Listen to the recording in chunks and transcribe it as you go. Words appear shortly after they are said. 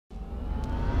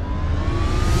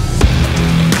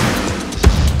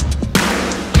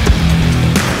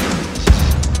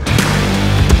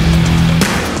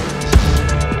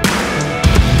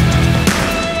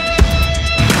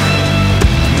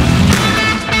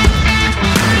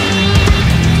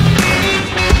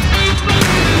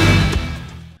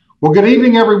Well, good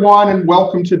evening, everyone, and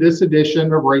welcome to this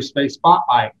edition of Race Face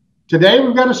Spotlight. Today,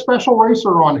 we've got a special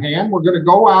racer on hand. We're going to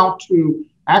go out to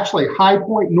actually High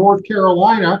Point, North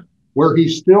Carolina, where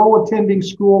he's still attending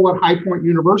school at High Point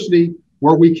University,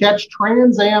 where we catch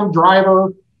Trans Am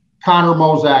driver Connor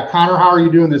Mosack. Connor, how are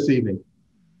you doing this evening?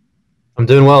 I'm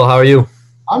doing well. How are you?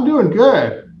 I'm doing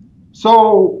good.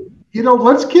 So,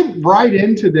 let's get right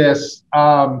into this.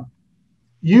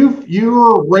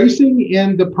 You're racing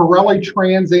in the Pirelli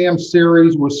Trans Am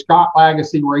series with Scott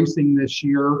Lagacy Racing this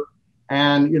year.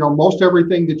 And, most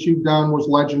everything that you've done was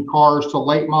legend cars to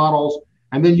late models.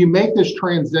 And then you make this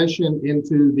transition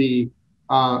into the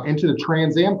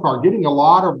Trans Am car, getting a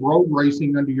lot of road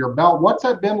racing under your belt. What's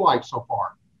that been like so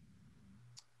far?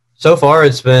 So far,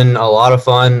 it's been a lot of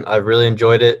fun. I've really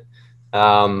enjoyed it.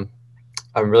 I'm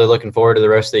really looking forward to the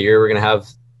rest of the year. We're going to have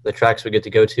the tracks we get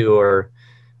to go to are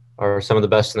some of the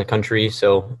best in the country.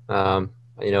 So,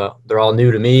 they're all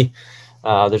new to me.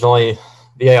 There's only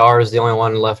VAR is the only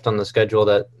one left on the schedule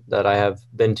that I have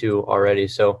been to already.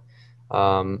 So,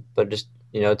 but just,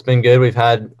 it's been good. We've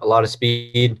had a lot of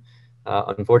speed.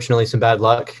 Unfortunately, some bad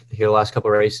luck here the last couple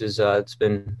of races. It's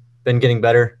been getting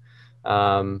better.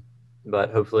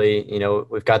 But hopefully,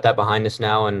 we've got that behind us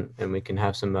now and we can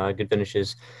have some good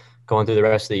finishes going through the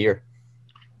rest of the year.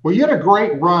 Well, you had a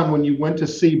great run when you went to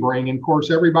Sebring. And of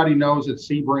course, everybody knows that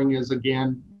Sebring is,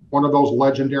 again, one of those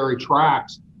legendary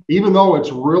tracks. Even though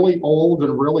it's really old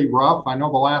and really rough, I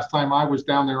know the last time I was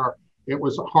down there, it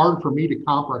was hard for me to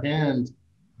comprehend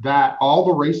that all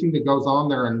the racing that goes on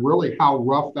there and really how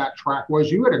rough that track was.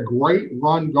 You had a great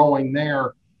run going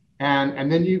there.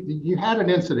 And then you had an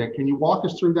incident. Can you walk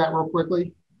us through that real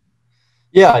quickly?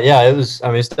 Yeah, it was.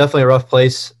 It's definitely a rough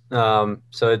place. So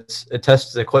it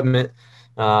tests the equipment.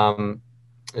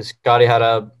 Scotty had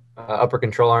a upper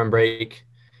control arm brake.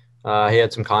 He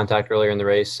had some contact earlier in the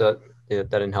race, so that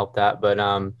didn't help that. But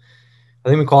I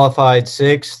think we qualified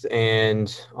sixth,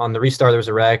 and on the restart there was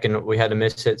a wreck, and we had to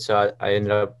miss it. So I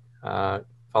ended up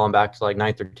falling back to like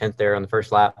 9th or 10th there on the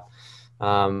first lap.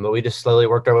 But we just slowly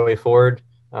worked our way forward.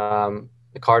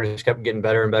 The car just kept getting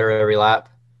better and better every lap.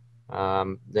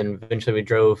 Then eventually we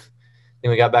drove. I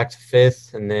think we got back to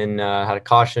 5th, and then had a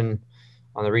caution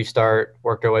on the restart.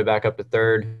 Worked our way back up to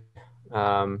 3rd.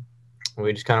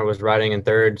 We just kind of was riding in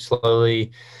 3rd,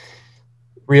 slowly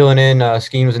reeling in.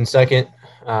 Skeen was in 2nd.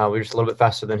 We were just a little bit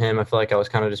faster than him. I feel like I was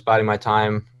kind of just biding my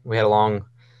time. We had a long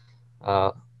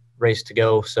race to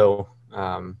go, so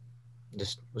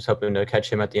just was hoping to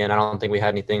catch him at the end. I don't think we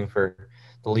had anything for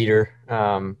the leader.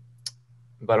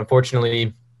 But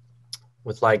unfortunately,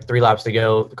 with like 3 laps to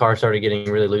go, the car started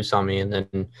getting really loose on me, and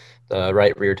then the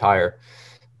right rear tire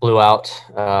blew out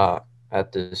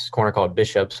at this corner called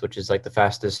Bishop's, which is like the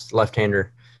fastest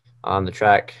left-hander on the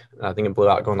track. I think it blew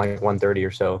out going like 130 or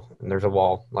so, and there's a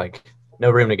wall, like no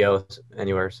room to go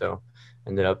anywhere. So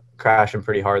ended up crashing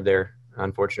pretty hard there,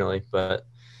 unfortunately. But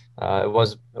it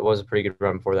was a pretty good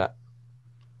run before that.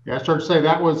 Yeah, I started to say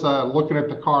that was, looking at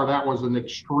the car, that was an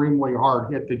extremely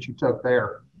hard hit that you took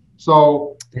there.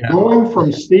 So Going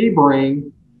from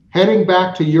Sebring, heading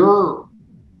back to your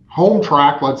home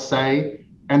track, let's say,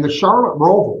 and the Charlotte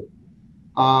Roval.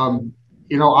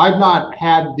 I've not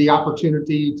had the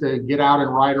opportunity to get out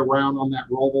and ride around on that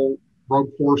Roval road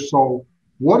course. So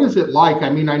what is it like? I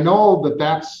mean, I know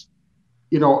that's,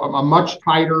 a much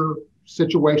tighter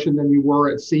situation than you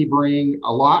were at Sebring,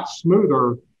 a lot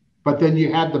smoother, but then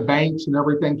you had the banks and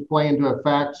everything to play into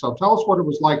effect. So tell us what it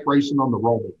was like racing on the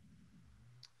Roval.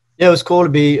 Yeah, it was cool to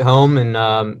be home, and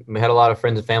we had a lot of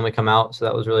friends and family come out, so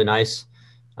that was really nice.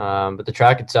 But the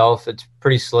track itself, it's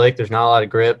pretty slick. There's not a lot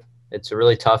of grip. It's a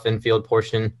really tough infield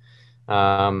portion.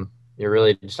 You're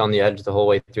really just on the edge the whole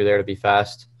way through there to be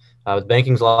fast. The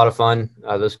banking's a lot of fun.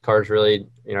 Those cars really,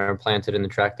 are planted in the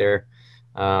track there.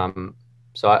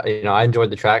 So I enjoyed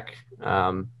the track.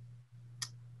 The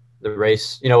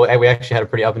race, we actually had a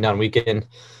pretty up and down weekend.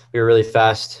 We were really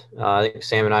fast. I think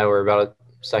Sam and I were about a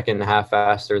second and a half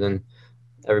faster than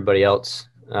everybody else.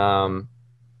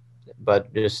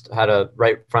 But just had a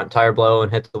right front tire blow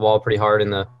and hit the wall pretty hard in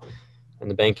the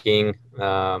banking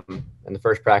in the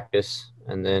first practice,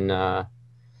 and then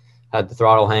had the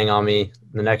throttle hang on me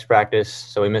in the next practice,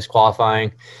 so we missed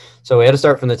qualifying. So we had to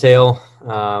start from the tail,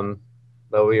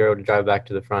 but we were able to drive back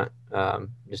to the front.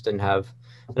 Just didn't have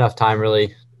enough time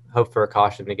really. Hope for a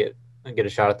caution to get a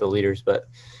shot at the leaders, but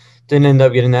didn't end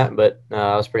up getting that. But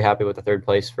I was pretty happy with the 3rd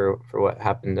place for what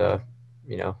happened the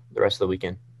rest of the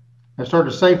weekend. I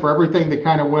started to say, for everything that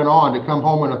kind of went on, to come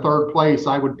home in a 3rd place,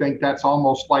 I would think that's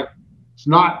almost like, it's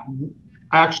not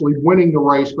actually winning the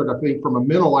race, but I think from a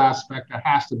mental aspect, it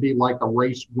has to be like a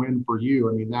race win for you.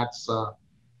 I mean, that's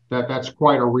that's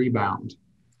quite a rebound.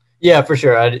 Yeah, for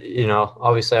sure.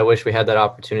 Obviously, I wish we had that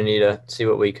opportunity to see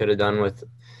what we could have done with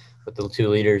the two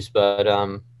leaders, but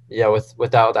yeah,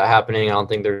 without that happening, I don't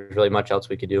think there's really much else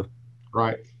we could do.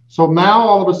 Right. So now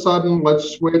all of a sudden,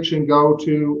 let's switch and go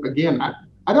to, again,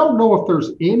 I don't know if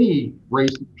there's any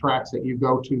race tracks that you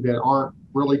go to that aren't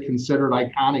really considered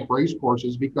iconic race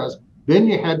courses, because then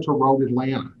you head to Road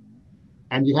Atlanta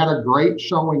and you had a great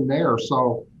showing there.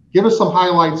 So give us some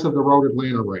highlights of the Road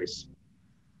Atlanta race.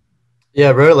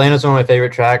 Yeah, Road Atlanta is one of my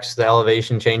favorite tracks. The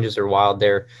elevation changes are wild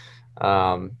there.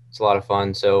 It's a lot of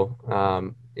fun. So,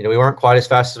 we weren't quite as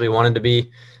fast as we wanted to be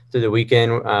through the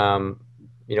weekend.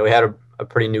 We had a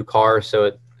pretty new car,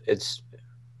 so it's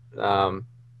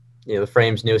the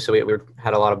frame's new, so we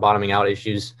had a lot of bottoming out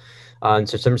issues in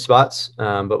some spots,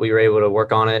 but we were able to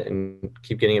work on it and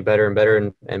keep getting it better and better.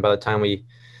 And by the time we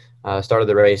started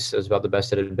the race, it was about the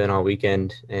best it had been all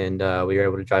weekend, and we were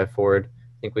able to drive forward.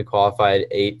 I think we qualified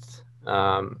 8th,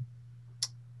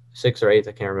 6th or 8th,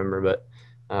 I can't remember, but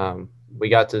we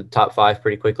got to the top 5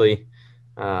 pretty quickly,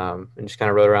 and just kind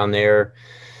of rode around there.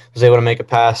 Was able to make a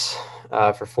pass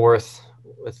for 4th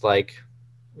with probably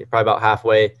about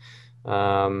halfway.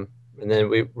 And then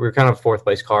we were kind of a 4th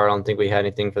place car. I don't think we had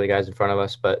anything for the guys in front of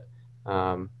us, but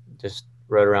just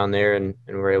rode around there and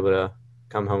we were able to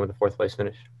come home with a 4th place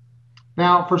finish.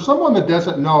 Now, for someone that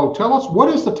doesn't know, tell us, what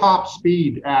is the top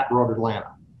speed at Road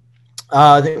Atlanta?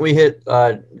 I think we hit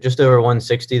just over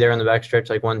 160 there in the backstretch,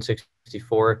 like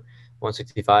 164,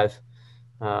 165.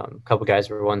 A couple guys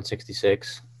were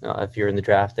 166 if you're in the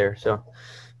draft there. So,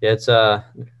 yeah,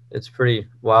 it's pretty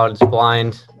wild. It's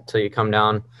blind until you come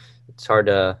down. It's hard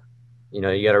to, you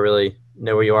got to really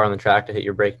know where you are on the track to hit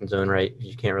your braking zone right.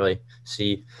 You can't really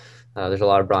see. There's a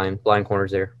lot of blind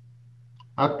corners there.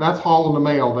 That's hauling the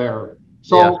mail there.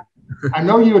 So yeah. I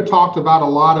know you had talked about a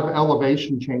lot of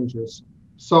elevation changes.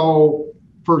 So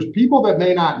for people that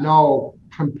may not know,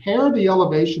 compare the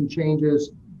elevation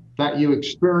changes that you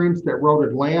experienced at Road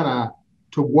Atlanta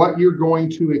to what you're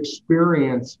going to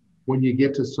experience when you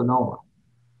get to Sonoma.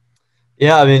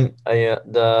 Yeah, I mean,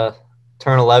 the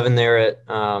turn 11 there at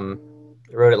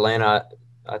Road Atlanta,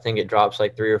 I think it drops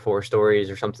like 3 or 4 stories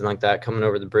or something like that coming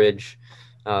over the bridge.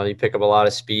 You pick up a lot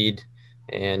of speed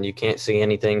and you can't see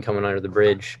anything coming under the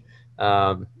bridge.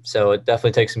 So it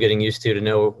definitely takes some getting used to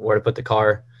know where to put the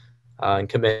car and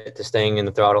commit to staying in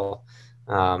the throttle.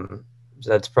 So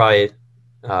that's probably,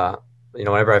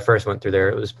 whenever I first went through there,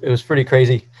 it was pretty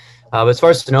crazy. But as far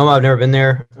as Sonoma, I've never been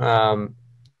there.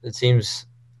 It seems,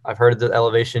 I've heard the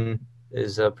elevation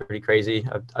is pretty crazy.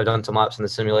 I've done some laps in the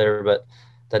simulator, but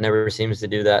that never seems to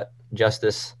do that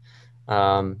justice.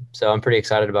 So I'm pretty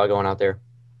excited about going out there.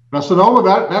 Now,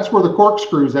 Sonoma, that's where the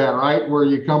corkscrew's at, right? Where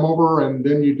you come over and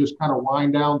then you just kind of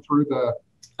wind down through the.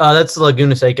 That's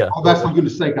Laguna Seca. Oh, that's Laguna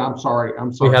Seca. I'm sorry.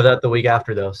 We have that the week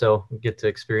after, though, so we get to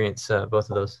experience both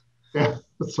of those. Yeah,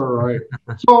 that's all right.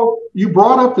 So you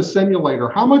brought up the simulator.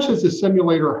 How much does the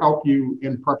simulator help you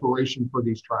in preparation for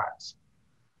these tracks?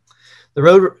 The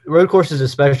road courses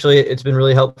especially, it's been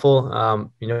really helpful.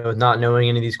 Not knowing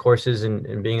any of these courses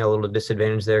and being a little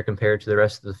disadvantaged there compared to the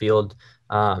rest of the field.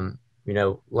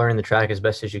 Learning the track as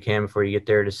best as you can before you get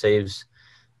there just saves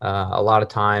a lot of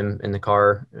time in the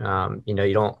car.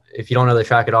 If you don't know the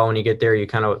track at all when you get there, you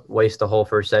kind of waste the whole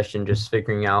first session just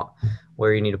figuring out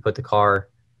where you need to put the car.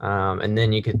 And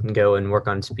then you can go and work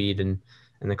on speed in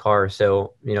the car.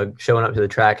 So, showing up to the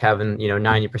track, having,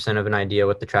 90% of an idea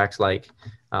what the track's like,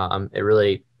 it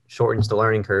really shortens the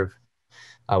learning curve,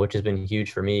 which has been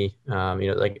huge for me.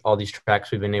 Like all these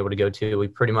tracks we've been able to go to, we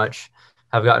pretty much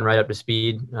have gotten right up to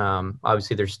speed.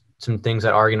 Obviously there's some things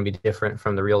that are going to be different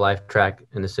from the real life track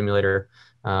in the simulator,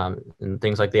 and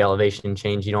things like the elevation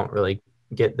change. You don't really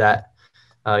get that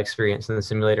experience in the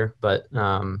simulator, but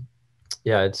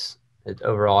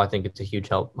overall, I think it's a huge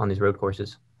help on these road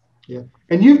courses. Yeah.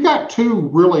 And you've got 2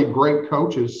 really great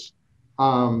coaches.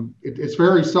 It's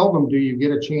very seldom do you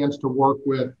get a chance to work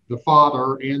with the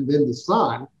father and then the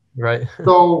son. Right.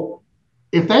 So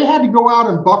if they had to go out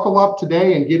and buckle up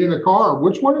today and get in a car,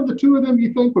 which one of the 2 of them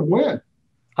you think would win?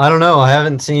 I don't know. I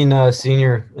haven't seen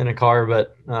Senior in a car,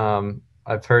 but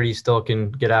I've heard he still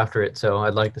can get after it. So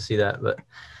I'd like to see that, but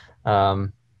I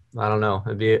don't know.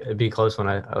 It'd be a close one,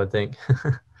 I would think.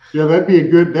 Yeah, that'd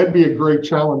be a great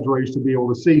challenge race to be able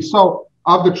to see. So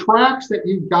of the tracks that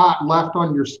you've got left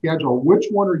on your schedule, which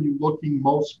one are you looking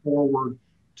most forward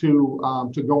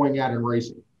to going at and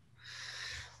racing?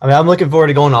 I mean, I'm looking forward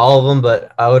to going to all of them,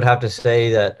 but I would have to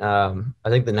say that I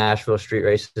think the Nashville street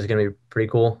race is going to be pretty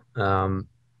cool.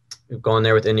 going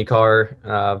there with IndyCar,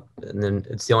 and then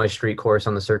it's the only street course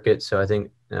on the circuit. So I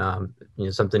think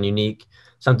something unique,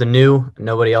 something new.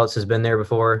 Nobody else has been there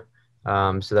before.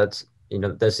 So that's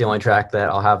the only track that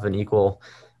I'll have an equal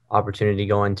opportunity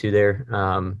going to there.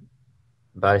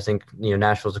 But I think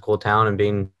Nashville's a cool town, and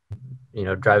being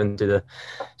driving through the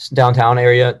downtown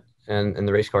area and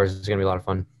the race cars is going to be a lot of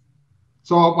fun.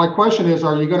 So my question is,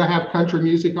 are you going to have country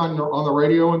music on the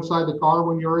radio inside the car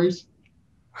when you race?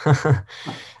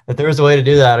 If there was a way to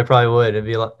do that, I probably would.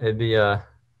 It'd be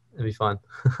fun.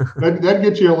 That'd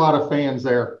get you a lot of fans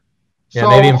there. Yeah,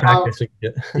 so, maybe in practice.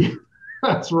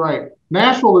 That's right.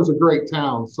 Nashville is a great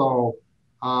town, so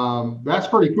that's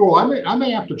pretty cool. I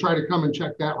may have to try to come and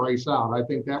check that race out. I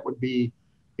think that would be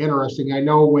interesting. I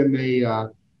know when they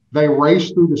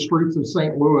raced through the streets of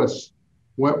St. Louis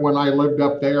when I lived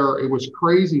up there, it was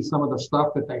crazy some of the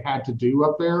stuff that they had to do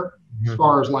up there, as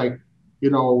far as like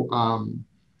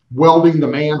welding the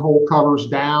manhole covers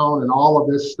down and all of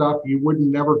this stuff. You wouldn't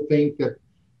never think that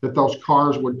those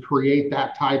cars would create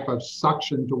that type of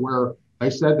suction to where they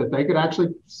said that they could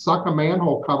actually suck a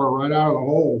manhole cover right out of the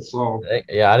hole. So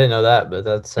yeah, I didn't know that, but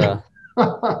that's all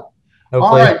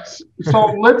right. So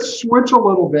let's switch a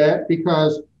little bit,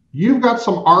 because you've got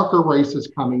some ARCA races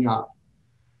coming up,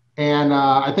 and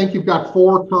I think you've got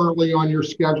 4 currently on your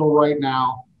schedule right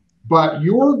now, but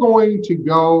you're going to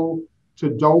go to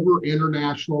Dover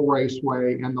International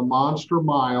Raceway and the Monster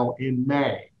Mile in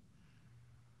May.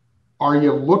 Are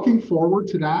you looking forward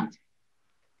to that?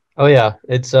 Oh yeah,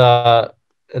 it's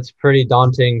pretty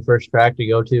daunting first track to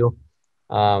go to,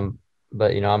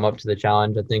 but I'm up to the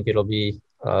challenge. I think it'll be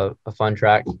a fun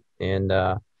track, and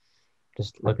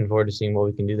just looking forward to seeing what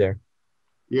we can do there.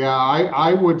 Yeah,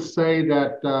 I would say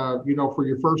that, for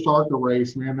your first ARCA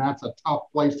race, man, that's a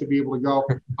tough place to be able to go.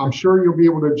 I'm sure you'll be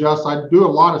able to adjust. I do a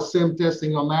lot of sim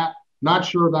testing on that. Not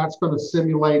sure that's going to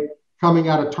simulate coming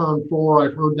out of turn 4.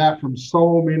 I've heard that from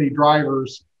so many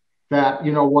drivers that,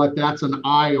 that's an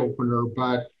eye opener,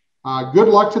 but good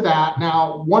luck to that.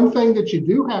 Now, one thing that you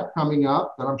do have coming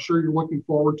up that I'm sure you're looking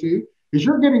forward to is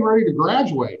you're getting ready to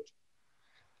graduate.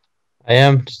 I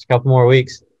am, just a couple more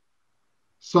weeks.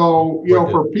 So,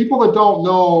 for people that don't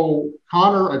know,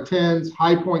 Connor attends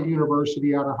High Point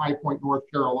University out of High Point, North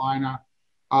Carolina.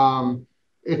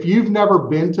 If you've never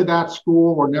been to that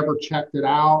school or never checked it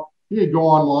out, you can go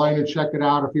online and check it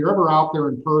out. If you're ever out there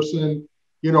in person,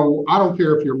 I don't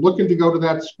care if you're looking to go to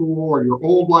that school or you're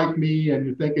old like me and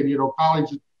you're thinking,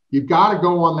 college, you've got to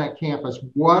go on that campus.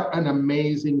 What an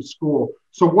amazing school.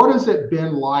 So what has it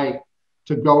been like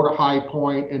to go to High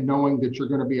Point and knowing that you're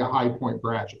going to be a High Point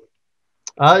graduate?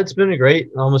 It's been a great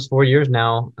almost 4 years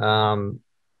now.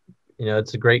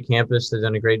 It's a great campus. They've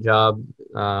done a great job.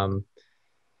 The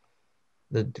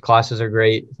classes are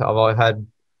great. I've always had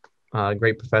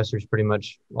great professors pretty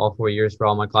much all 4 years for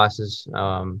all my classes.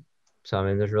 So,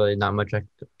 there's really not much I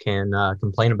can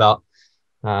complain about.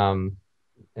 And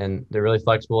they're really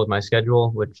flexible with my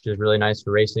schedule, which is really nice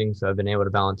for racing. So I've been able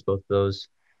to balance both of those.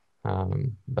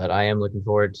 But I am looking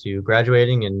forward to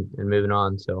graduating and moving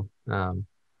on. So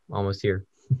almost here.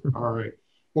 All right.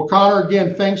 Well, Connor,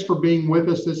 again, thanks for being with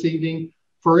us this evening.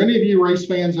 For any of you race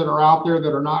fans that are out there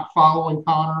that are not following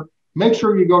Connor, make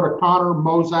sure you go to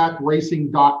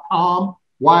ConnorMosackRacing.com.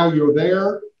 While you're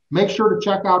there, make sure to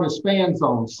check out his fan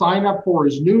zone. Sign up for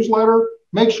his newsletter.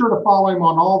 Make sure to follow him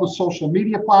on all the social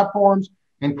media platforms.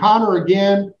 And Connor,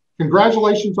 again,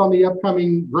 congratulations on the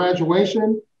upcoming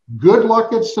graduation. Good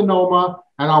luck at Sonoma.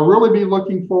 And I'll really be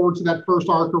looking forward to that first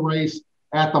ARCA race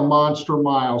at the Monster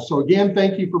Mile. So again,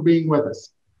 thank you for being with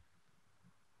us.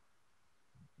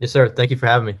 Yes, sir. Thank you for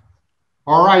having me.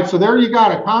 All right, so there you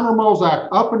got it. Connor Mosack,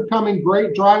 up-and-coming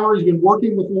great driver. He's been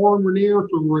working with Lauren Rainier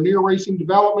through Rainier Racing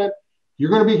Development. You're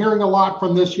going to be hearing a lot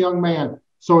from this young man.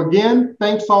 So again,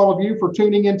 thanks all of you for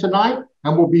tuning in tonight,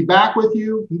 and we'll be back with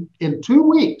you in 2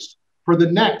 weeks for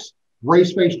the next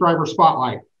Race Face Driver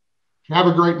Spotlight. Have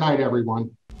a great night,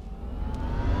 everyone.